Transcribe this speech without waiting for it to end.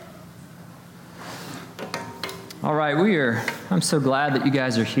All right, I'm so glad that you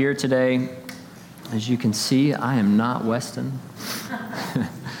guys are here today. As you can see, I am not Weston.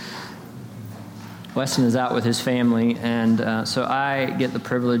 Weston is out with his family, and so I get the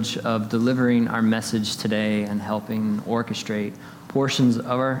privilege of delivering our message today and helping orchestrate portions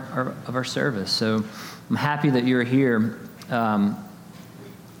of our service. So I'm happy that you're here.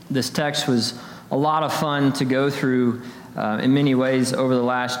 This text was a lot of fun to go through. In many ways, over the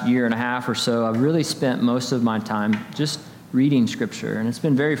last year and a half or so, I've really spent most of my time just reading Scripture, and it's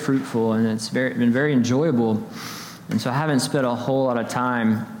been very fruitful, and it's been very enjoyable. And so I haven't spent a whole lot of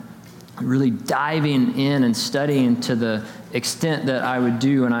time really diving in and studying to the extent that I would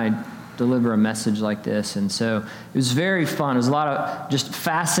do when I deliver a message like this. And so it was very fun. There's a lot of just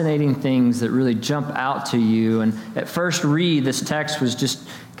fascinating things that really jump out to you. And at first read, this text was just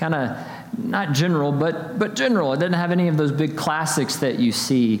kind of not general, but general. It didn't have any of those big classics that you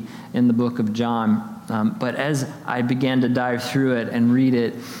see in the book of John. But as I began to dive through it and read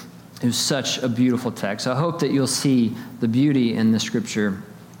it, it was such a beautiful text. So I hope that you'll see the beauty in the Scripture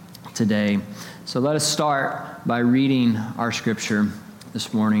today. So let us start by reading our Scripture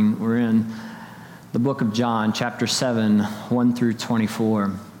this morning. We're in the book of John, chapter 7, 1 through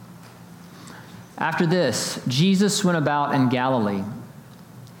 24. After this, Jesus went about in Galilee.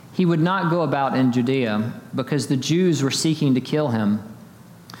 He would not go about in Judea because the Jews were seeking to kill him.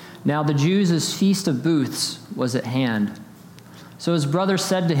 Now the Jews' feast of booths was at hand. So his brothers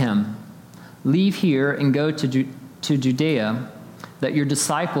said to him, "Leave here and go to Judea, that your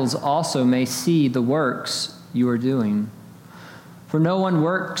disciples also may see the works you are doing. For no one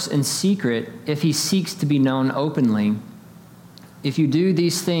works in secret if he seeks to be known openly. If you do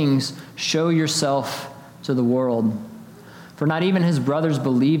these things, show yourself to the world." For not even his brothers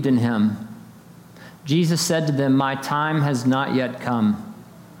believed in him. Jesus said to them, "My time has not yet come,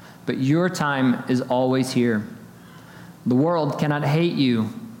 but your time is always here. The world cannot hate you,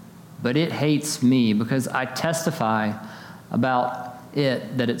 but it hates me because I testify about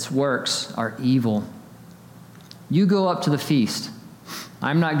it that its works are evil. You go up to the feast.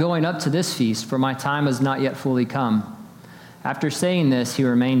 I am not going up to this feast, for my time has not yet fully come." After saying this, he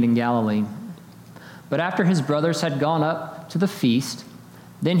remained in Galilee. But after his brothers had gone up to the feast,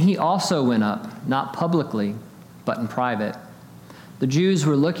 then he also went up, not publicly, but in private. The Jews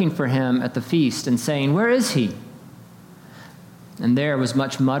were looking for him at the feast and saying, "Where is he?" And there was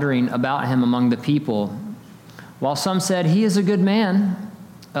much muttering about him among the people. While some said, "He is a good man,"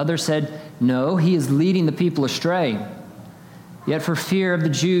 others said, "No, he is leading the people astray." Yet for fear of the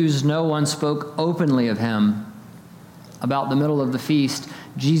Jews, no one spoke openly of him. About the middle of the feast,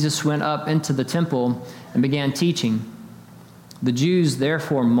 Jesus went up into the temple and began teaching. The Jews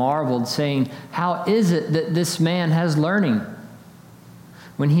therefore marveled, saying, "How is it that this man has learning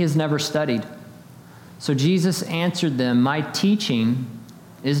when he has never studied?" So Jesus answered them, "My teaching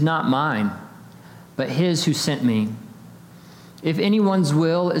is not mine, but his who sent me. If anyone's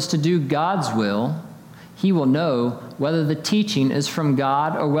will is to do God's will, he will know whether the teaching is from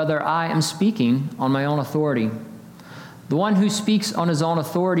God or whether I am speaking on my own authority. The one who speaks on his own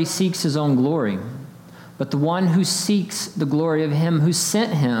authority seeks his own glory, but the one who seeks the glory of him who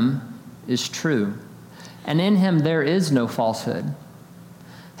sent him is true, and in him there is no falsehood.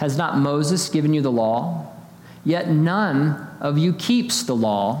 Has not Moses given you the law? Yet none of you keeps the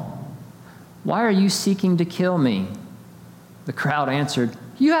law. Why are you seeking to kill me?" The crowd answered,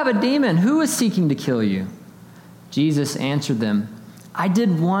 "You have a demon. Who is seeking to kill you?" Jesus answered them, "I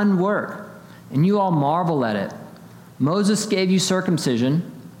did one work, and you all marvel at it. Moses gave you circumcision,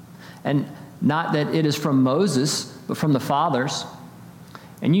 and not that it is from Moses, but from the fathers.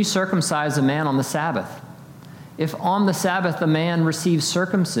 And you circumcise a man on the Sabbath. If on the Sabbath a man receives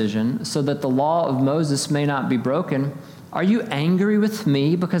circumcision, so that the law of Moses may not be broken, are you angry with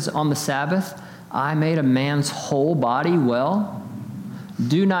me because on the Sabbath I made a man's whole body well?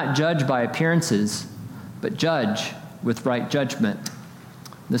 Do not judge by appearances, but judge with right judgment."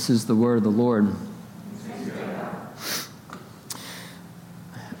 This is the word of the Lord.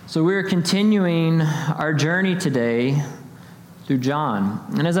 So we're continuing our journey today through John.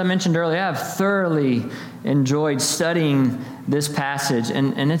 And as I mentioned earlier, I have thoroughly enjoyed studying this passage.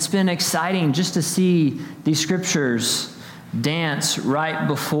 And it's been exciting just to see these scriptures dance right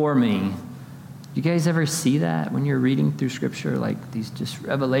before me. You guys ever see that when you're reading through scripture? Like these just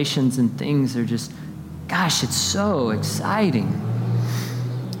revelations and things are just, gosh, it's so exciting.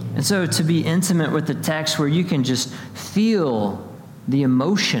 And so to be intimate with the text where you can just feel the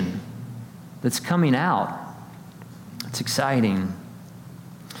emotion that's coming out, it's exciting.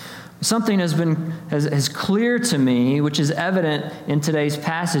 Something has clear to me, which is evident in today's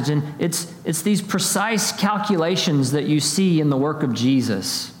passage, and it's these precise calculations that you see in the work of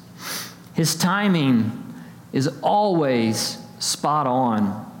Jesus. His timing is always spot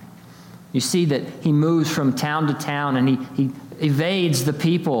on. You see that he moves from town to town, and he evades the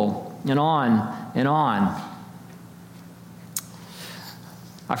people, and on and on.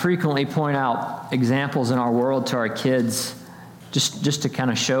 I frequently point out examples in our world to our kids just to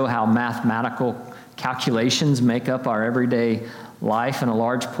kind of show how mathematical calculations make up our everyday life and a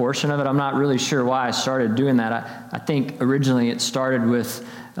large portion of it. I'm not really sure why I started doing that. I think originally it started with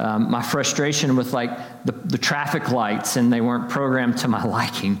my frustration with like the traffic lights, and they weren't programmed to my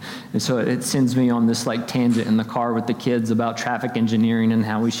liking. And so it sends me on this like tangent in the car with the kids about traffic engineering and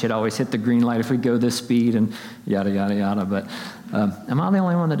how we should always hit the green light if we go this speed and yada, yada, yada. But am I the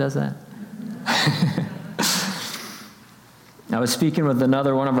only one that does that? I was speaking with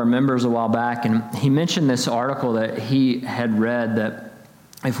another one of our members a while back, and he mentioned this article that he had read that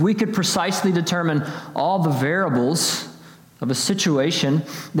if we could precisely determine all the variables of a situation,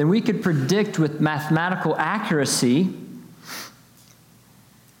 then we could predict with mathematical accuracy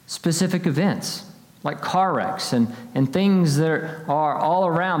specific events, like car wrecks and things that are all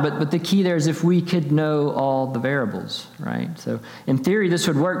around. But the key there is if we could know all the variables, right? So in theory, this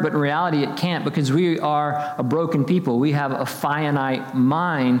would work, but in reality, it can't, because we are a broken people. We have a finite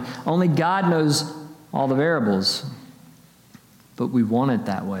mind. Only God knows all the variables. But we want it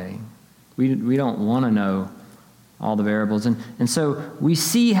that way. We don't want to know all the variables. And so we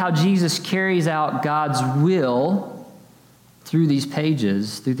see how Jesus carries out God's will through these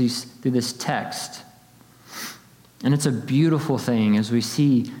pages, through this text. And it's a beautiful thing as we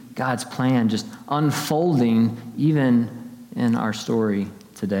see God's plan just unfolding even in our story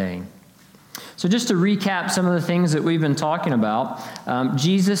today. So just to recap some of the things that we've been talking about,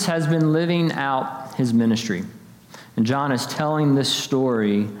 Jesus has been living out his ministry. And John is telling this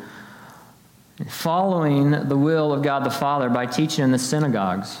story, following the will of God the Father by teaching in the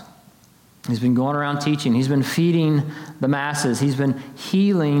synagogues. He's been going around teaching. He's been feeding the masses. He's been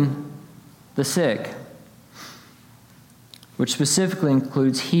healing the sick, which specifically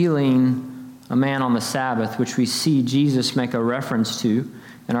includes healing a man on the Sabbath, which we see Jesus make a reference to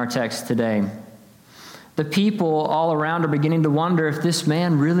in our text today. The people all around are beginning to wonder if this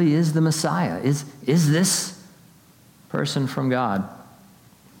man really is the Messiah. Is this person from God?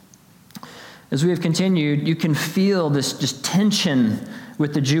 As we have continued, you can feel this just tension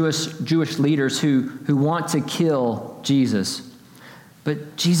with the Jewish leaders who want to kill Jesus.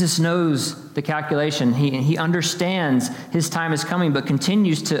 But Jesus knows the calculation. He understands his time is coming, but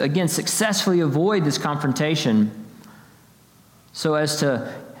continues to, again, successfully avoid this confrontation so as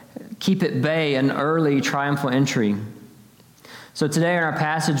to keep at bay an early triumphal entry. So today in our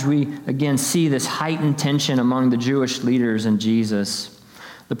passage, we again see this heightened tension among the Jewish leaders and Jesus.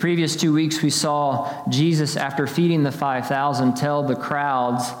 The previous 2 weeks, we saw Jesus, after feeding the 5,000, tell the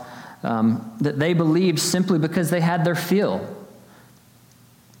crowds that they believed simply because they had their fill.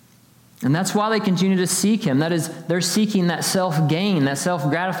 And that's why they continue to seek him. That is, they're seeking that self-gain, that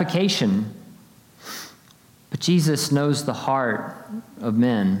self-gratification. But Jesus knows the heart of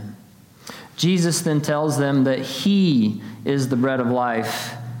men. Jesus then tells them that he is the bread of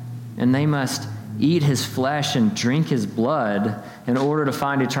life, and they must eat his flesh and drink his blood in order to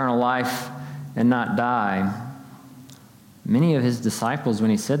find eternal life and not die. Many of his disciples, when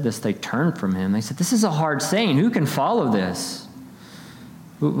he said this, they turned from him. They said, "This is a hard saying. Who can follow this?"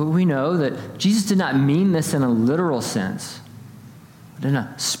 We know that Jesus did not mean this in a literal sense, but in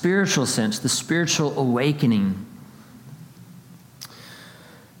a spiritual sense, the spiritual awakening.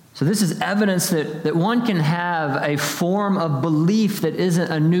 So this is evidence that one can have a form of belief that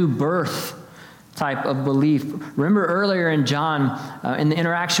isn't a new birth type of belief. Remember earlier in John, in the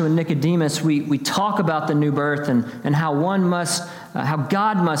interaction with Nicodemus, we talk about the new birth and how how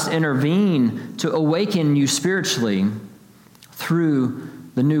God must intervene to awaken you spiritually through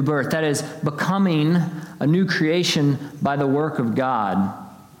the new birth. That is, becoming a new creation by the work of God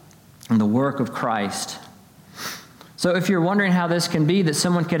and the work of Christ. So if you're wondering how this can be, that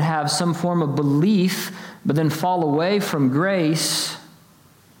someone could have some form of belief but then fall away from grace,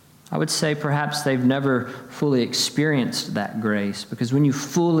 I would say perhaps they've never fully experienced that grace. Because when you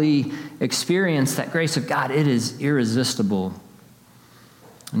fully experience that grace of God, it is irresistible.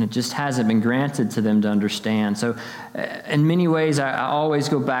 And it just hasn't been granted to them to understand. So in many ways, I always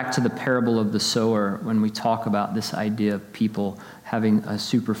go back to the parable of the sower when we talk about this idea of people having a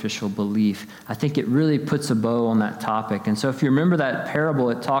superficial belief. I think it really puts a bow on that topic. And so if you remember that parable,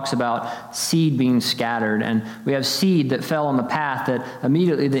 it talks about seed being scattered. And we have seed that fell on the path that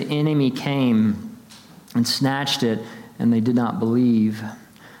immediately the enemy came and snatched it, and they did not believe.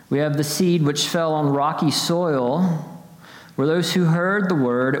 We have the seed which fell on rocky soil, where those who heard the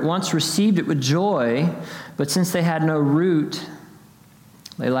word at once received it with joy, but since they had no root,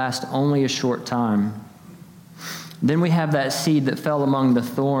 they last only a short time. Then we have that seed that fell among the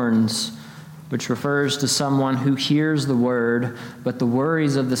thorns, which refers to someone who hears the word, but the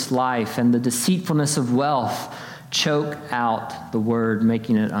worries of this life and the deceitfulness of wealth choke out the word,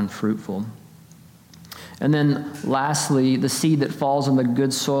 making it unfruitful. And then lastly, the seed that falls on the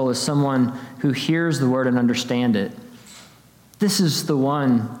good soil is someone who hears the word and understands it. This is the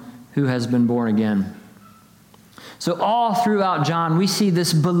one who has been born again. So all throughout John, we see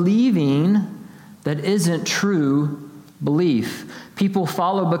this believing that isn't true belief. People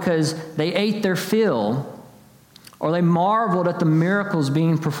follow because they ate their fill, or they marveled at the miracles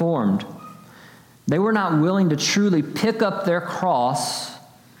being performed. They were not willing to truly pick up their cross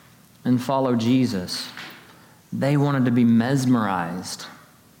and follow Jesus. They wanted to be mesmerized.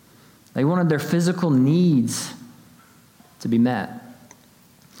 They wanted their physical needs to be met.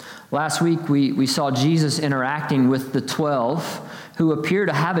 Last week, we saw Jesus interacting with the 12 who appear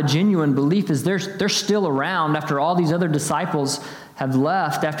to have a genuine belief as they're still around after all these other disciples have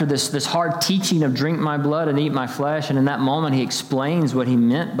left, after this hard teaching of drink my blood and eat my flesh. And in that moment, he explains what he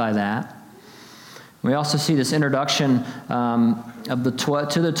meant by that. We also see this introduction to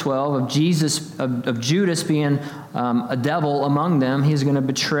the 12 of Jesus, of Judas being a devil among them. He's going to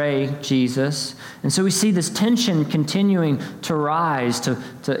betray Jesus. And so we see this tension continuing to rise,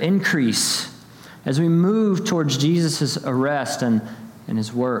 to increase as we move towards Jesus' arrest and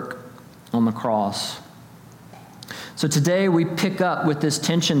his work on the cross. So today we pick up with this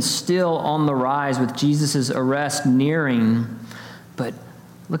tension still on the rise, with Jesus' arrest nearing. But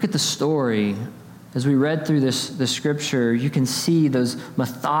look at the story. As we read through the scripture, you can see those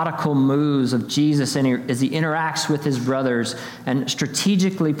methodical moves of Jesus as he interacts with his brothers and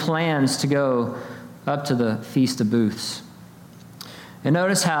strategically plans to go up to the Feast of Booths. And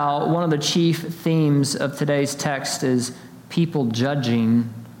notice how one of the chief themes of today's text is people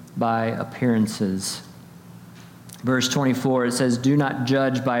judging by appearances. Verse 24, it says, "Do not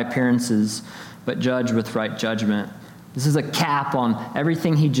judge by appearances, but judge with right judgment." This is a cap on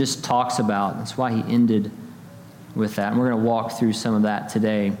everything he just talks about. That's why he ended with that. And we're going to walk through some of that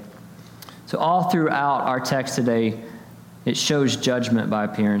today. So all throughout our text today, it shows judgment by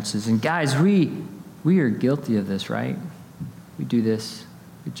appearances. And guys, we are guilty of this, right? We do this.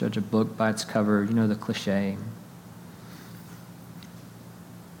 We judge a book by its cover. You know the cliche.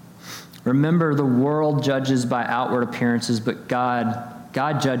 Remember, the world judges by outward appearances, but God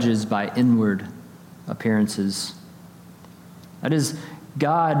judges by inward appearances. That is,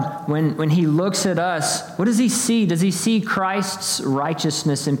 God, when he looks at us, what does he see? Does he see Christ's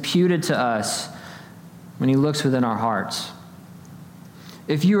righteousness imputed to us when he looks within our hearts?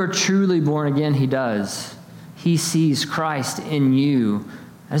 If you are truly born again, he does. He sees Christ in you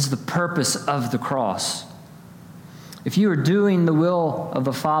as the purpose of the cross. If you are doing the will of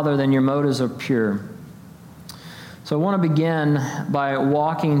the Father, then your motives are pure. So I want to begin by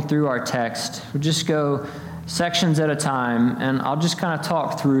walking through our text. We'll just go sections at a time, and I'll just kind of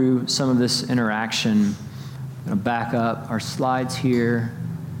talk through some of this interaction. I'm going to back up our slides here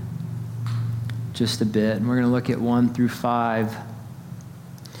just a bit, and we're going to look at 1 through 5.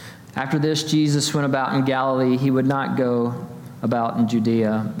 After this, Jesus went about in Galilee. He would not go about in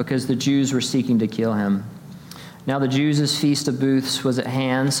Judea, because the Jews were seeking to kill him. Now the Jews' Feast of Booths was at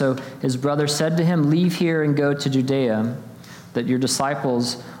hand, so his brother said to him, "Leave here and go to Judea, that your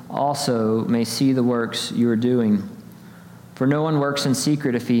disciples also may see the works you are doing. For no one works in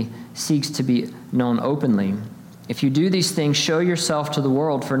secret if he seeks to be known openly. If you do these things, show yourself to the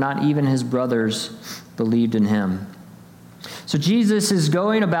world, for not even his brothers believed in him." So Jesus is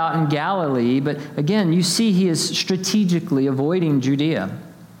going about in Galilee, but again, you see he is strategically avoiding Judea.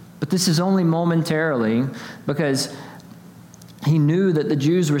 But this is only momentarily, because he knew that the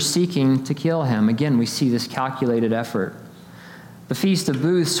Jews were seeking to kill him. Again, we see this calculated effort. The Feast of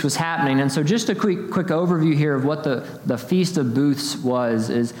Booths was happening, and so just a quick overview here of what the Feast of Booths was.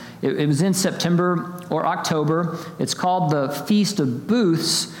 It was in September or October. It's called the Feast of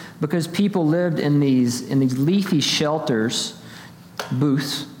Booths because people lived in these leafy shelters,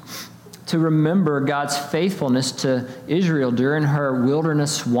 booths, to remember God's faithfulness to Israel during her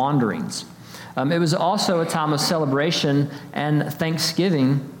wilderness wanderings. It was also a time of celebration and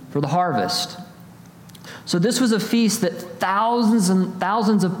thanksgiving for the harvest. So this was a feast that thousands and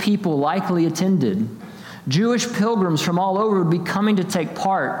thousands of people likely attended. Jewish pilgrims from all over would be coming to take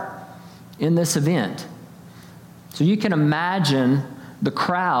part in this event. So you can imagine the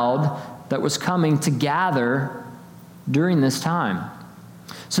crowd that was coming to gather during this time.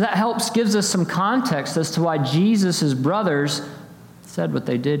 So that gives us some context as to why Jesus' brothers said what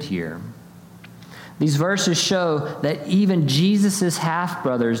they did here. These verses show that even Jesus'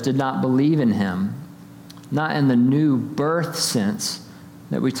 half-brothers did not believe in him, not in the new birth sense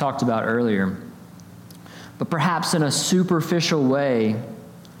that we talked about earlier, but perhaps in a superficial way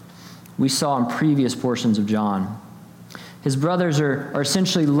we saw in previous portions of John. His brothers are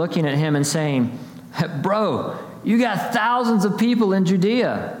essentially looking at him and saying, "Bro, you got thousands of people in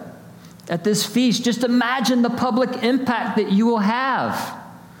Judea at this feast. Just imagine the public impact that you will have.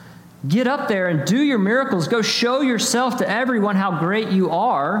 Get up there and do your miracles. Go show yourself to everyone how great you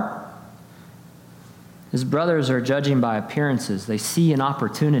are." His brothers are judging by appearances. They see an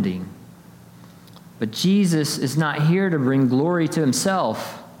opportunity. But Jesus is not here to bring glory to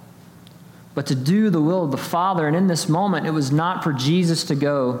himself, but to do the will of the Father. And in this moment, it was not for Jesus to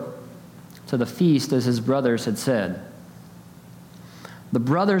go to the feast as his brothers had said. The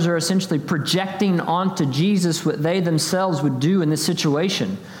brothers are essentially projecting onto Jesus what they themselves would do in this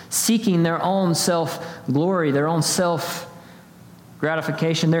situation, seeking their own self-glory, their own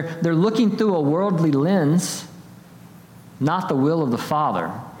self-gratification. They're looking through a worldly lens, not the will of the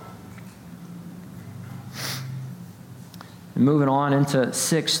Father. And moving on into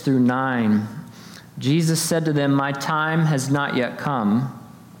 6 through 9, Jesus said to them, "My time has not yet come,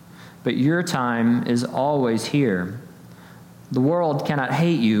 but your time is always here. The world cannot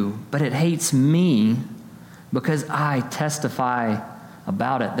hate you, but it hates me because I testify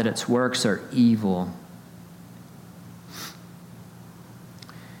about it that its works are evil.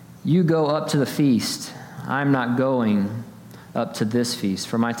 You go up to the feast. I'm not going up to this feast,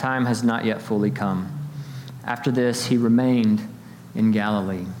 for my time has not yet fully come." After this, he remained in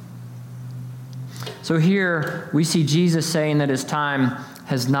Galilee. So here we see Jesus saying that his time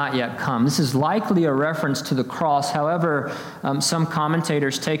has not yet come. This is likely a reference to the cross. However, some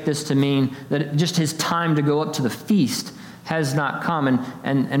commentators take this to mean that just his time to go up to the feast has not come.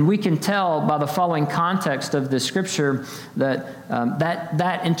 And we can tell by the following context of the scripture that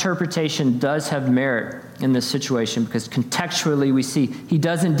that interpretation does have merit in this situation, because contextually we see he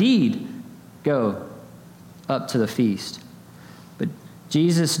does indeed go up to the feast. But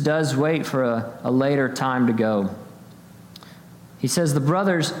Jesus does wait for a later time to go. He says, the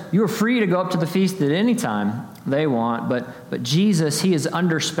brothers, you're free to go up to the feast at any time they want, but Jesus, he is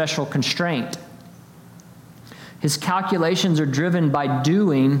under special constraint. His calculations are driven by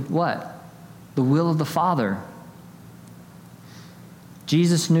doing what? The will of the Father.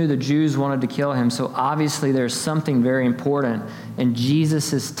 Jesus knew the Jews wanted to kill him, so obviously there's something very important in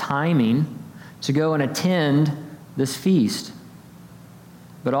Jesus' timing to go and attend this feast,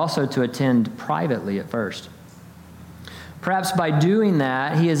 but also to attend privately at first. Perhaps by doing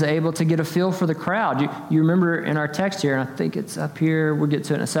that, he is able to get a feel for the crowd. You remember in our text here, and I think it's up here, we'll get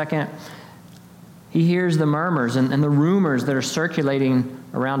to it in a second, he hears the murmurs and the rumors that are circulating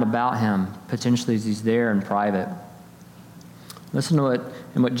around about him, potentially as he's there in private. Listen to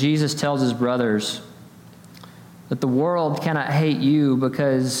what Jesus tells his brothers, that the world cannot hate you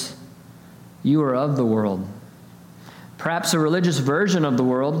because you are of the world. Perhaps a religious version of the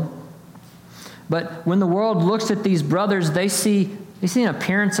world. But when the world looks at these brothers, they see an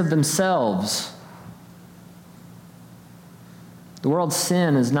appearance of themselves. The world's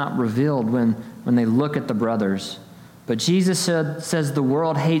sin is not revealed when they look at the brothers. But Jesus says the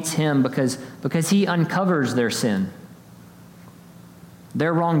world hates him because he uncovers their sin,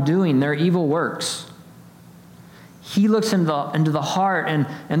 their wrongdoing, their evil works. He looks into the heart,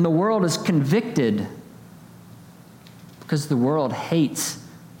 and the world is convicted because the world hates.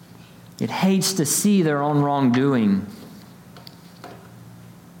 It hates to see their own wrongdoing.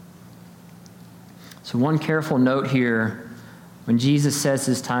 So one careful note here, when Jesus says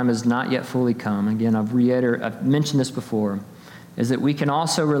his time has not yet fully come, again, I've mentioned this before, is that we can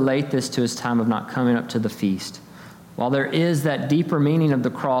also relate this to his time of not coming up to the feast. While there is that deeper meaning of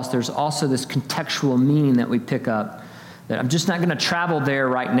the cross, there's also this contextual meaning that we pick up, that I'm just not going to travel there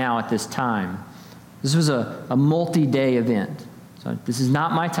right now at this time. This was a multi-day event. So this is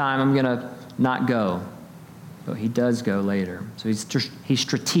not my time. I'm going to not go. but he does go later. So he's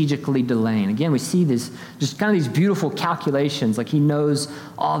strategically delaying. Again, we see this, just kind of these beautiful calculations, like he knows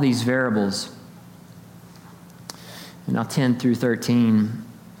all these variables. And now 10 through 13.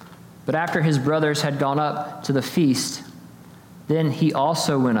 But after his brothers had gone up to the feast, then he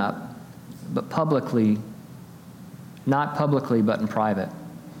also went up, but publicly, not publicly, but in private.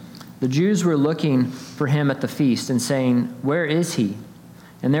 The Jews were looking for him at the feast and saying, "Where is he?"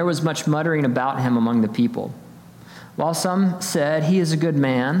 And there was much muttering about him among the people. While some said, "He is a good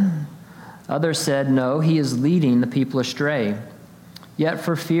man," others said, "No, he is leading the people astray." Yet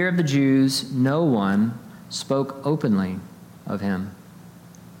for fear of the Jews, no one spoke openly of him.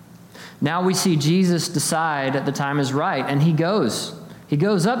 Now we see Jesus decide that the time is right, and he goes. He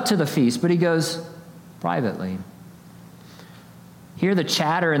goes up to the feast, but he goes privately. Hear the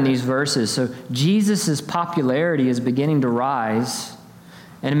chatter in these verses. So Jesus' popularity is beginning to rise.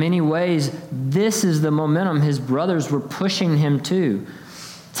 And in many ways, this is the momentum his brothers were pushing him to.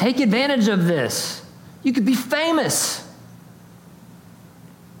 Take advantage of this. You could be famous.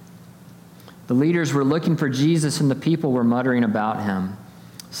 The leaders were looking for Jesus, and the people were muttering about him.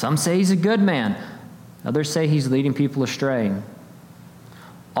 Some say he's a good man. Others say he's leading people astray.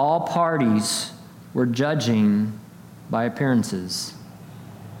 All parties were judging by appearances.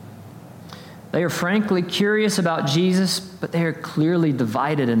 They are frankly curious about Jesus, but they are clearly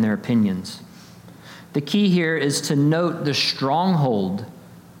divided in their opinions. The key here is to note the stronghold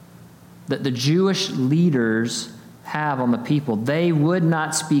that the Jewish leaders have on the people. They would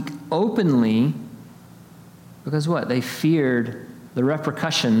not speak openly because what? They feared the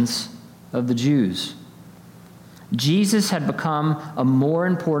repercussions of the Jews. Jesus had become a more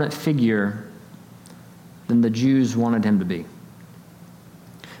important figure than the Jews wanted him to be.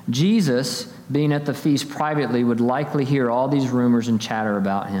 Jesus, being at the feast privately, would likely hear all these rumors and chatter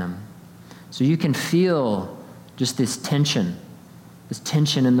about him. So you can feel just this tension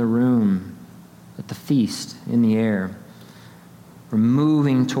in the room, at the feast, in the air. We're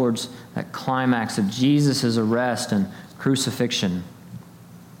moving towards that climax of Jesus' arrest and crucifixion.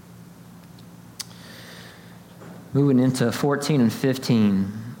 Moving into 14 and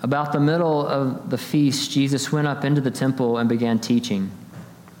 15. About the middle of the feast, Jesus went up into the temple and began teaching.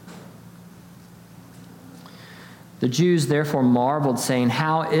 The Jews therefore marveled, saying,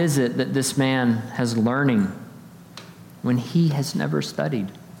 "How is it that this man has learning when he has never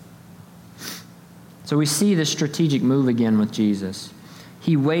studied?" So we see this strategic move again with Jesus.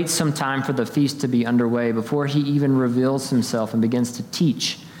 He waits some time for the feast to be underway before he even reveals himself and begins to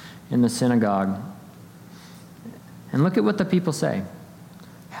teach in the synagogue. And look at what the people say.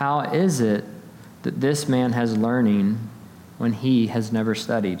 How is it that this man has learning when he has never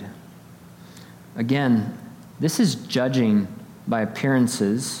studied? Again, this is judging by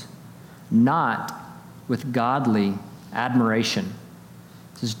appearances, not with godly admiration.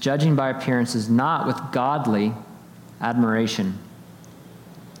 This is judging by appearances, not with godly admiration.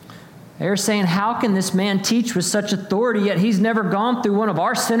 They're saying, how can this man teach with such authority, yet he's never gone through one of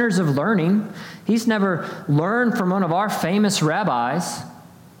our centers of learning? He's never learned from one of our famous rabbis.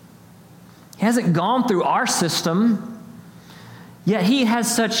 He hasn't gone through our system, yet he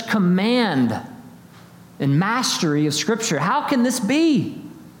has such command and mastery of Scripture. How can this be?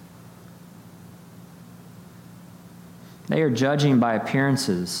 They are judging by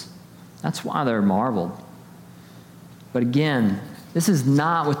appearances. That's why they're marveled. But again, this is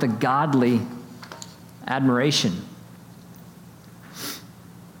not with a godly admiration.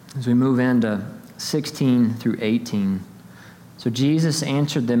 As we move into 16 through 18. So Jesus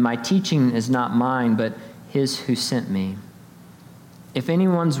answered them, "My teaching is not mine, but his who sent me. If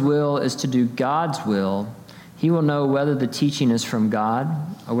anyone's will is to do God's will, he will know whether the teaching is from God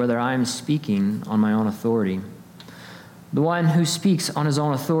or whether I am speaking on my own authority. The one who speaks on his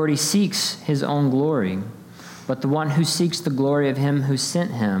own authority seeks his own glory, but the one who seeks the glory of him who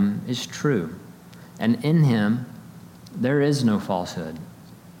sent him is true, and in him there is no falsehood."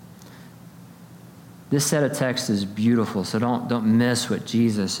 This set of text is beautiful, so don't miss what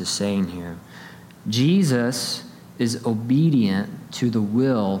Jesus is saying here. Jesus is obedient to the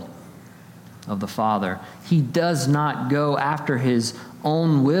will of the Father. He does not go after his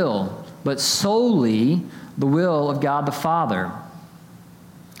own will, but solely the will of God the Father.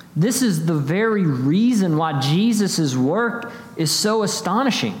 This is the very reason why Jesus' work is so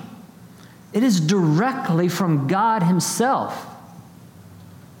astonishing. It is directly from God himself.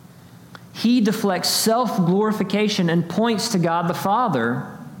 He deflects self-glorification and points to God the Father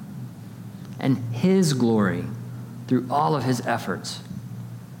and his glory through all of his efforts.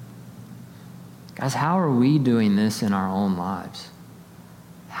 Guys, how are we doing this in our own lives?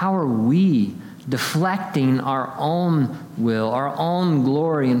 How are we deflecting our own will, our own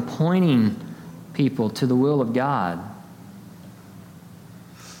glory, and pointing people to the will of God.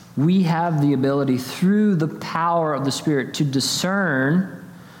 We have the ability through the power of the Spirit to discern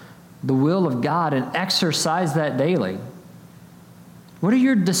the will of God and exercise that daily. What do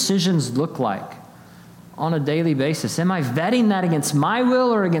your decisions look like on a daily basis? Am I vetting that against my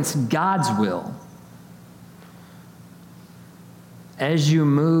will or against God's will? As you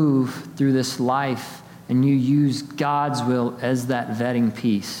move through this life and you use God's will as that vetting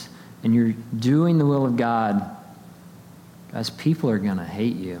piece, and you're doing the will of God, guys, people are going to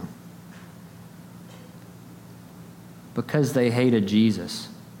hate you because they hated Jesus.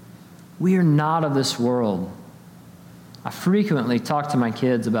 We are not of this world. I frequently talk to my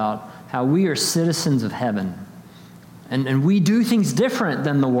kids about how we are citizens of heaven, and we do things different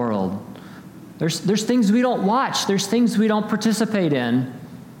than the world. There's things we don't watch. There's things we don't participate in.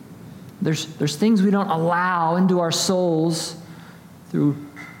 There's things we don't allow into our souls through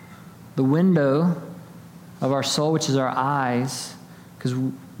the window of our soul, which is our eyes, because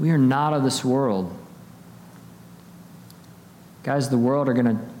we are not of this world. Guys, the world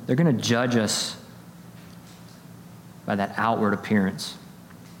they're gonna judge us by that outward appearance.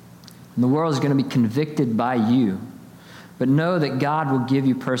 And the world is going to be convicted by you. But know that God will give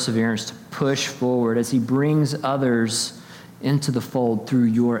you perseverance to push forward as he brings others into the fold through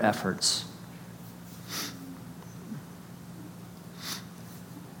your efforts.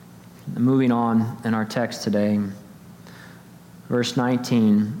 Moving on in our text today, verse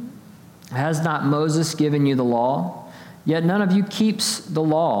 19. Has not Moses given you the law? Yet none of you keeps the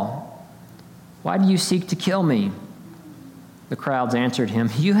law. Why do you seek to kill me? The crowds answered him,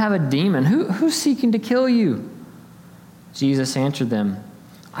 you have a demon. Who's seeking to kill you? Jesus answered them,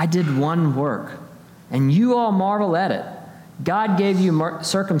 I did one work, and you all marvel at it. God gave you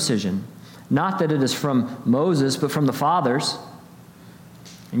circumcision, not that it is from Moses, but from the fathers.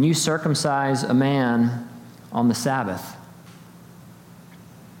 And you circumcise a man on the Sabbath.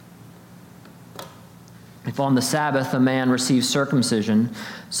 If on the Sabbath a man receives circumcision,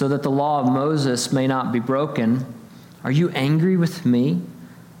 so that the law of Moses may not be broken, are you angry with me?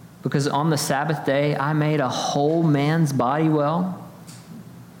 Because on the Sabbath day I made a whole man's body well?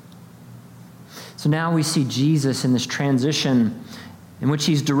 So now we see Jesus in this transition in which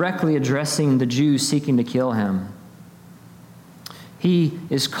he's directly addressing the Jews seeking to kill him. He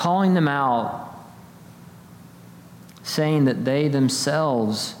is calling them out, saying that they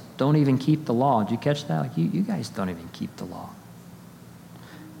themselves don't even keep the law. Did you catch that? Like, you guys don't even keep the law.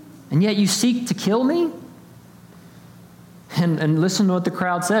 And yet you seek to kill me? And listen to what the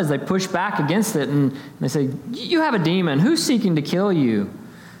crowd says. They push back against it and they say, you have a demon. Who's seeking to kill you?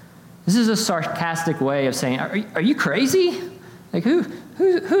 This is a sarcastic way of saying, are you crazy? Like,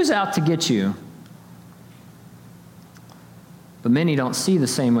 who's out to get you? But many don't see the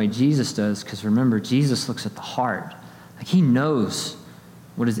same way Jesus does, because remember, Jesus looks at the heart. Like, he knows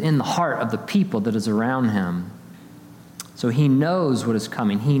what is in the heart of the people that is around him. So he knows what is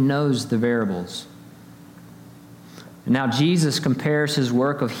coming. He knows the variables. And now Jesus compares his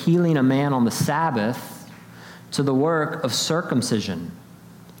work of healing a man on the Sabbath to the work of circumcision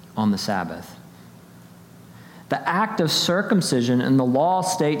on the Sabbath. The act of circumcision in the law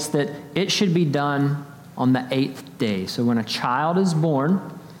states that it should be done on the 8th day. So when a child is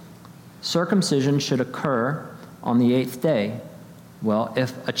born, circumcision should occur on the 8th day. Well,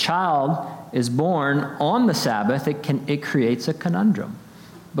 if a child is born on the Sabbath, it creates a conundrum,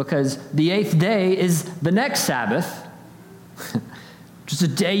 because the 8th day is the next Sabbath, which is a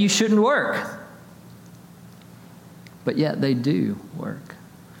day you shouldn't work. But yet they do work.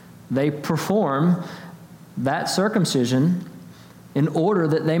 They perform that circumcision in order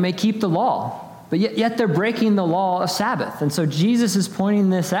that they may keep the law. But yet they're breaking the law of Sabbath. And so Jesus is pointing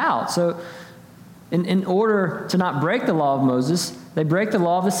this out. So in order to not break the law of Moses, they break the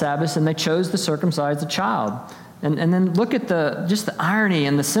law of the Sabbath, and they chose to circumcise the child. And then look at the irony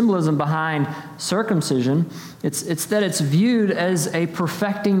and the symbolism behind circumcision. It's that it's viewed as a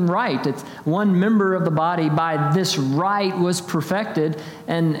perfecting rite. It's one member of the body by this rite was perfected,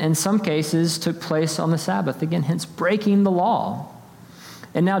 and in some cases took place on the Sabbath. Again, hence breaking the law.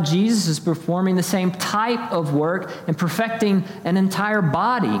 And now Jesus is performing the same type of work and perfecting an entire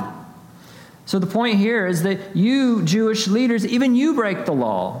body. So the point here is that you, Jewish leaders, even you break the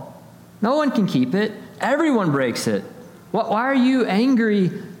law. No one can keep it. Everyone breaks it. Why are you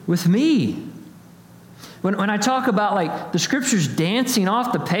angry with me? When I talk about like the scriptures dancing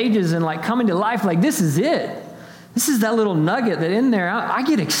off the pages and like coming to life, like this is it. This is that little nugget that in there, I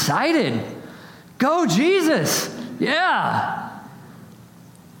get excited. Go Jesus. Yeah.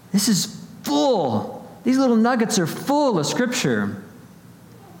 This is full. These little nuggets are full of Scripture.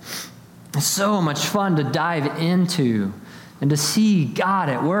 It's so much fun to dive into and to see God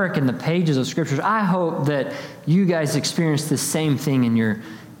at work in the pages of Scriptures. I hope that you guys experience the same thing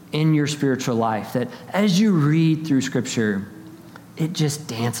in your spiritual life, that as you read through Scripture, it just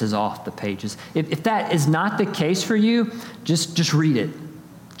dances off the pages. If that is not the case for you, just read it.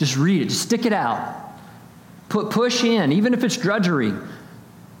 Just read it. Just stick it out. Push in, even if it's drudgery.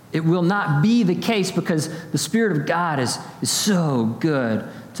 It will not be the case because the Spirit of God is so good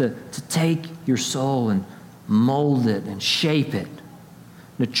to take your soul and mold it and shape it,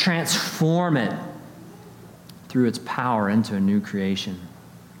 to transform it through its power into a new creation.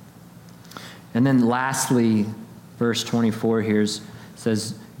 And then lastly, verse 24 here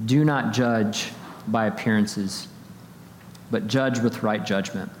says, do not judge by appearances, but judge with right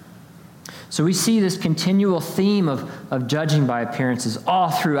judgment. So we see this continual theme of judging by appearances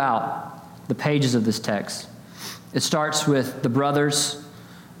all throughout the pages of this text. It starts with the brothers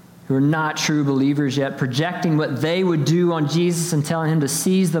who are not true believers yet, projecting what they would do on Jesus and telling him to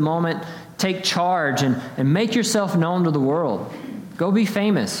seize the moment, take charge, and make yourself known to the world. Go be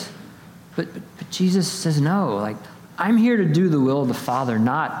famous. But Jesus says, no, I'm here to do the will of the Father,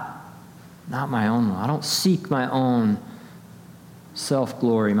 not my own will. I don't seek my own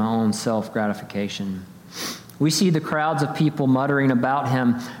self-glory, my own self-gratification. We see the crowds of people muttering about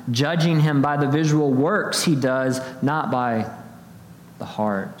him, judging him by the visual works he does, not by the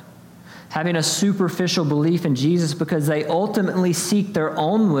heart. Having a superficial belief in Jesus because they ultimately seek their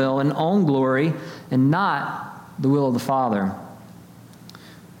own will and own glory and not the will of the Father.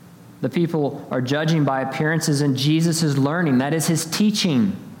 The people are judging by appearances, and Jesus is learning. That is his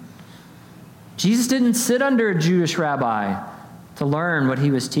teaching. Jesus didn't sit under a Jewish rabbi to learn what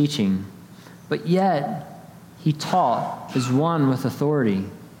he was teaching, but yet he taught as one with authority.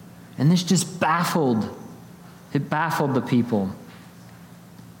 And this just baffled the people.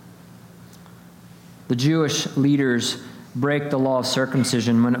 The Jewish leaders break the law of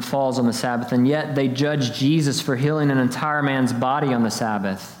circumcision when it falls on the Sabbath, and yet they judge Jesus for healing an entire man's body on the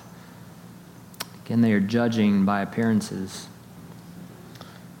Sabbath. Again, they are judging by appearances.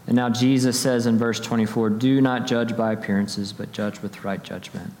 And now Jesus says in verse 24, do not judge by appearances, but judge with right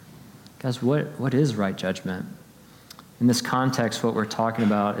judgment. Guys, what is right judgment? In this context, what we're talking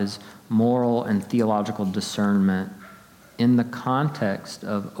about is moral and theological discernment in the context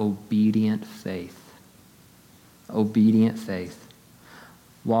of obedient faith. Obedient faith.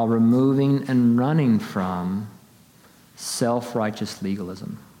 While removing and running from self-righteous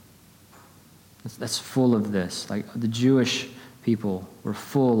legalism. That's full of this. The Jewish people were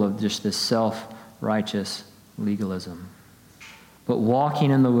full of just this self-righteous legalism. But walking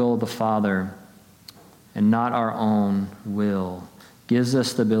in the will of the Father and not our own will gives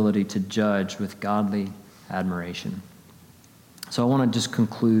us the ability to judge with godly admiration. So I want to just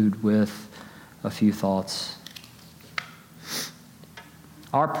conclude with a few thoughts.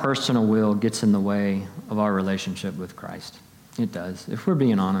 Our personal will gets in the way of our relationship with Christ. It does, if we're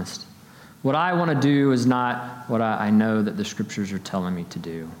being honest. What I want to do is not what I know that the Scriptures are telling me to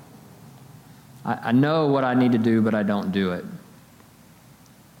do. I know what I need to do, but I don't do it.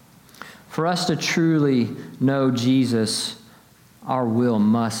 For us to truly know Jesus, our will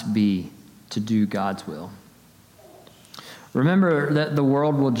must be to do God's will. Remember that the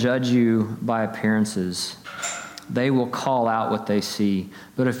world will judge you by appearances. They will call out what they see.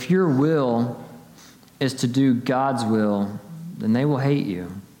 But if your will is to do God's will, then they will hate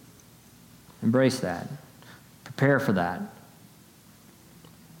you. Embrace that. Prepare for that.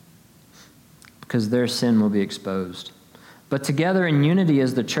 Because their sin will be exposed. But together in unity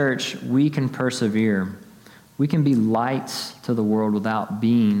as the church, we can persevere. We can be lights to the world without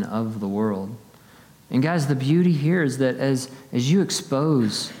being of the world. And guys, the beauty here is that as you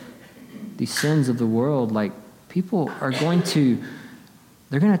expose these sins of the world, people are going to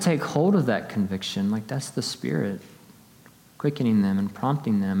take hold of that conviction. That's the Spirit quickening them and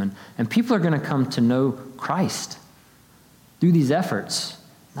prompting them. And people are going to come to know Christ through these efforts.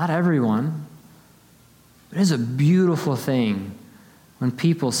 Not everyone. But it is a beautiful thing when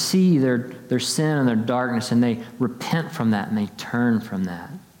people see their sin and their darkness and they repent from that and they turn from that.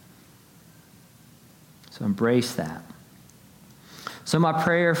 So embrace that. So my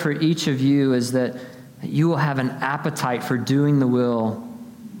prayer for each of you is that you will have an appetite for doing the will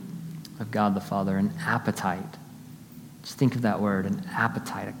of God the Father, an appetite. Just think of that word, an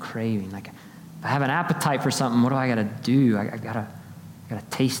appetite, a craving. If I have an appetite for something, what do I got to do? I got to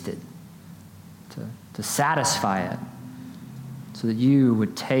taste it to satisfy it, so that you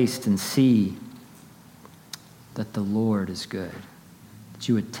would taste and see that the Lord is good. that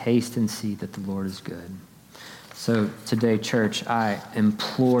you would taste and see that the Lord is good. So today, church, I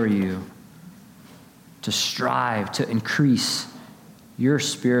implore you to strive to increase your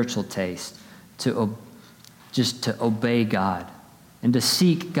spiritual taste, just to obey God and to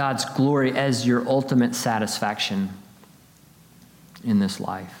seek God's glory as your ultimate satisfaction in this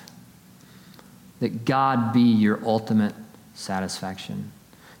life. That God be your ultimate satisfaction.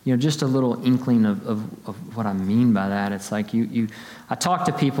 Just a little inkling of what I mean by that. It's like I talk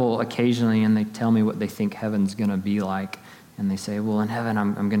to people occasionally and they tell me what they think heaven's going to be like. And they say, well, in heaven,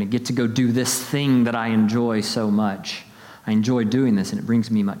 I'm going to get to go do this thing that I enjoy so much. I enjoy doing this and it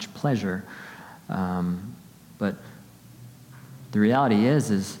brings me much pleasure. But the reality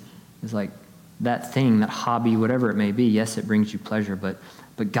is like that thing, that hobby, whatever it may be, yes, it brings you pleasure, but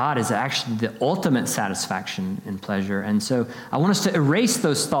God is actually the ultimate satisfaction and pleasure. And so I want us to erase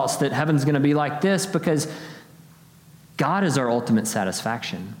those thoughts that heaven's going to be like this, because God is our ultimate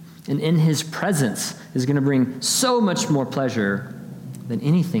satisfaction. And in his presence is going to bring so much more pleasure than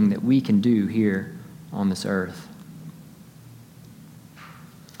anything that we can do here on this earth.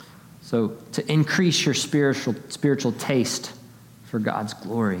 So to increase your spiritual taste for God's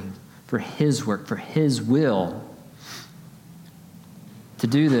glory, for his work, for his will, to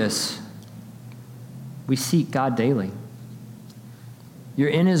do this, we seek God daily. You're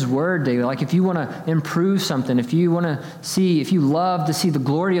in his word daily. Like if you want to improve something, if you love to see the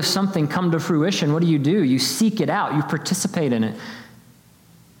glory of something come to fruition, what do? You seek it out. You participate in it.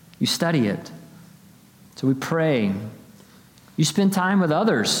 You study it. So we pray. You spend time with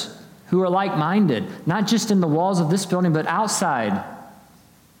others who are like-minded, not just in the walls of this building, but outside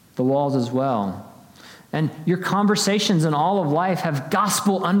the walls as well. And your conversations in all of life have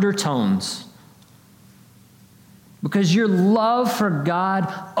gospel undertones, because your love for God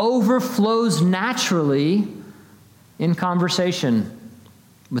overflows naturally in conversation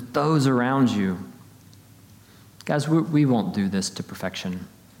with those around you. Guys, we won't do this to perfection.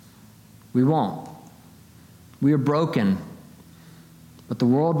 We won't. We are broken. But the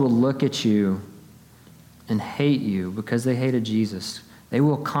world will look at you and hate you because they hated Jesus. They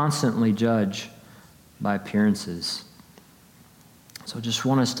will constantly judge by appearances. So I just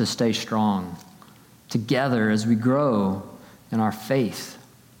want us to stay strong together as we grow in our faith.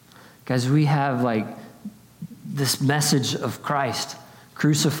 Guys, we have like this message of Christ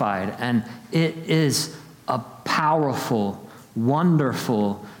crucified, and it is a powerful,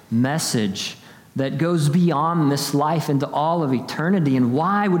 wonderful message that goes beyond this life into all of eternity. And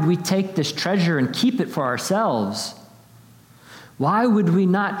why would we take this treasure and keep it for ourselves? Why would we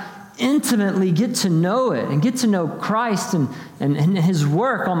not intimately get to know it and get to know Christ and his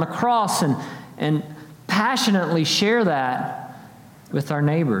work on the cross and passionately share that with our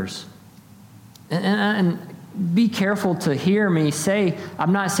neighbors? And be careful to hear me say,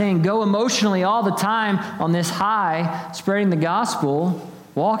 I'm not saying go emotionally all the time on this high, spreading the gospel,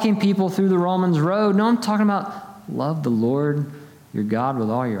 walking people through the Romans road. No, I'm talking about love the Lord your God with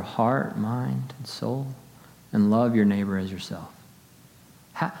all your heart, mind, and soul, and love your neighbor as yourself.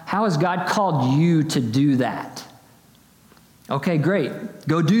 How has God called you to do that? Okay, great.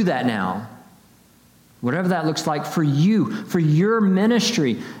 Go do that now. Whatever that looks like for you, for your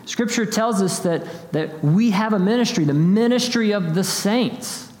ministry. Scripture tells us that we have a ministry, the ministry of the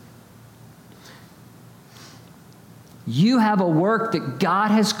saints. You have a work that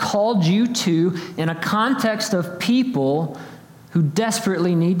God has called you to in a context of people who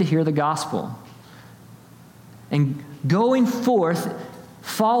desperately need to hear the gospel. And going forth,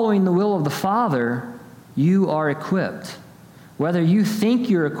 following the will of the Father, you are equipped. Whether you think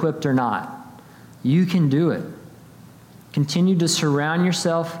you're equipped or not, you can do it. Continue to surround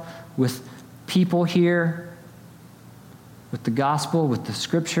yourself with people here, with the gospel, with the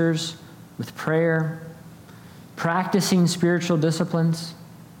scriptures, with prayer, practicing spiritual disciplines.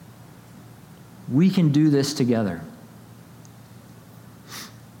 We can do this together.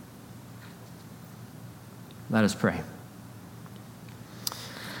 Let us pray.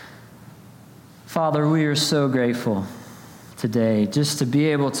 Father, we are so grateful today just to be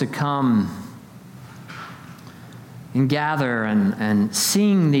able to come and gather and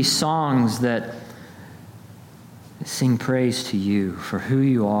sing these songs that sing praise to you for who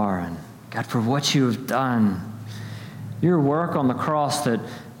you are and, God, for what you have done. Your work on the cross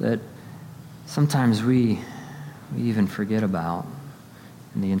that sometimes we even forget about,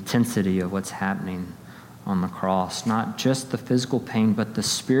 and the intensity of what's happening on the cross. Not just the physical pain, but the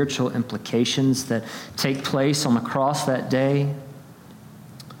spiritual implications that take place on the cross that day.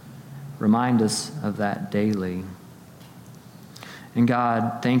 Remind us of that daily. And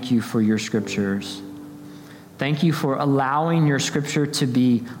God, thank you for your scriptures. Thank you for allowing your scripture to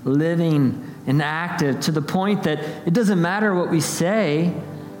be living and active to the point that it doesn't matter what we say,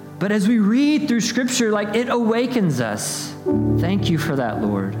 but as we read through scripture, like it awakens us. Thank you for that,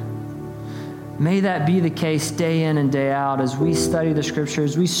 Lord. May that be the case day in and day out as we study the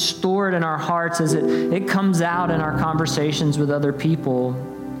scriptures, we store it in our hearts as it comes out in our conversations with other people,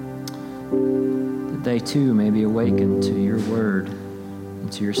 that they too may be awakened to your word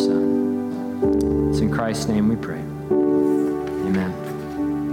and to your Son. It's in Christ's name we pray.